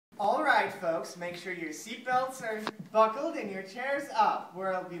right, folks, make sure your seatbelts are buckled and your chairs up.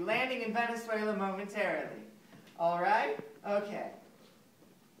 We'll be landing in Venezuela momentarily. All right? Okay.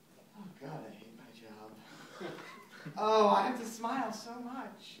 Oh, God, I hate my job. Oh, I have to smile so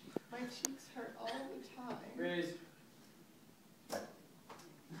much. My cheeks hurt all the time. Raise.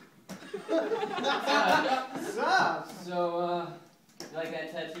 What's up? So, you like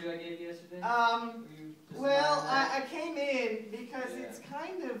that tattoo I gave you yesterday? Well, I came in because it's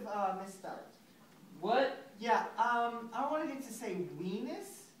kind of misspelled. What? Yeah, I wanted it to say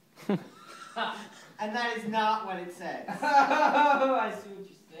weenus, and that is not what it says. Oh, I see what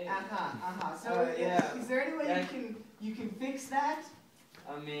you're saying. So, yeah. is there any way you can fix that?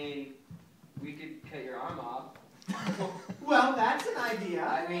 I mean, we could cut your arm off. Well, that's an idea.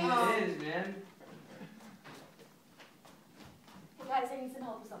 I mean, it is, man. Hey guys, I need some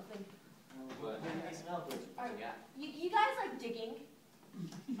help with something. What? You guys like digging?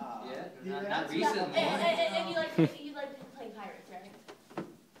 Yeah, not recently. And you like playing pirates, right?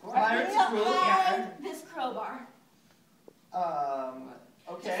 Pirates So rule, hide this crowbar.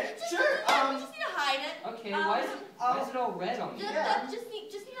 Okay, Just sure. we just need to hide it. Okay, why is it all red on me? Just need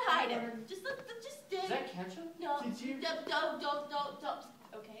to hide it. Just dig. Is that ketchup? No. Did you? Don't.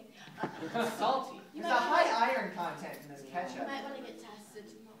 Okay. It's salty. There's a high iron content in this ketchup. You might want to get tested.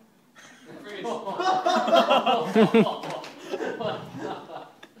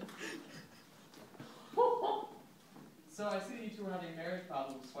 So I see that you two were having marriage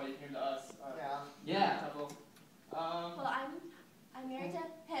problems, that's why you came to us. Yeah. Couple. Well, I'm married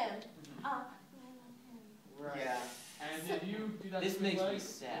to him. I love him. Right. Yeah. And did you do that? This to makes his me leg?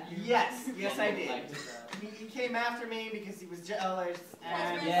 sad. Yes, I did. Like, He came after me because he was jealous,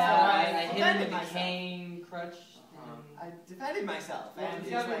 and Yeah, so I hit him defended with the myself. cane crutch. I defended myself, Well, and there's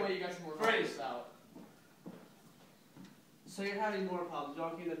he was gotta be a like, way you guys can work this out. So you're having more problems. You're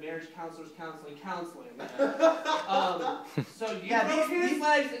talking to marriage counselors, counseling. So you broke his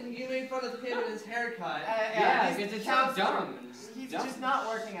legs and you made fun of him and his haircut. Yeah, because it's so dumb. He's just not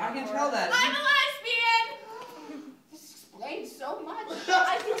working out. I can tell that. I'm a lesbian. This explains so much.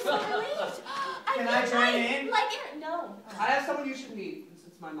 I feel so relieved. Can I join in? Like Aaron, no. I have someone you should meet.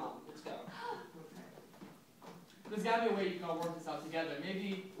 It's my mom. Let's go. There's gotta be a way you can all work this out together.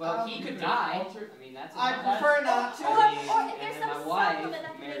 Maybe. Well, he you could could die. alter- I mean, that's. I prefer not to. Or if there's and then some my wife supplement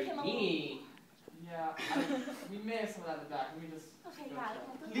that can make married him a me. Yeah, we may have some of that in the back. Let me just. Okay,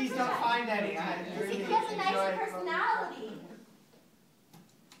 yeah. Please don't find any. I He really has a nicer enjoyed personality.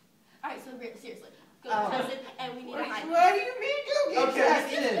 Alright, so seriously, go test it, and we need to hide. What do you mean go get Okay.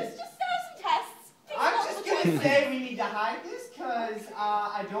 tested? Just have some tests. I'm just gonna say we need to hide this because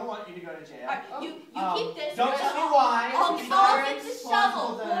I don't want you to go to jail. Alright, you keep this. Don't tell me why. I'll It's get the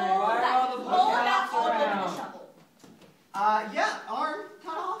shovel. responsible to- Roll that. all the Roll that buckets all over the around? shovel. Yeah, arm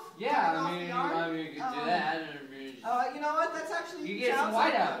cut off. Yeah, Cutting I off mean, the arm. you could do that. You know what? That's actually You get some sounds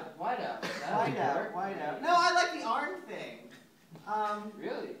like whiteout. Whiteout. Whiteout. No, I like the arm thing.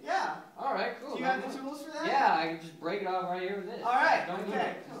 Really? Yeah. All right, cool. Do you have the tools for that? Yeah, I can just break it off right here with this. All right. Don't move Okay.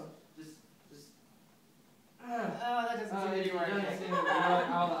 it. Cool. Just. Oh, that doesn't seem to be You working. don't seem- you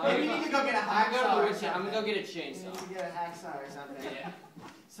know what, Maybe you need to go get a hacksaw. I'm gonna go get a You need chainsaw. to get a hacksaw or something. Yeah.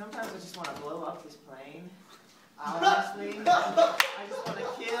 Sometimes I just want to blow up this plane. Honestly, I just want to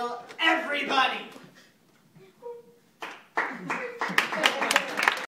kill everybody.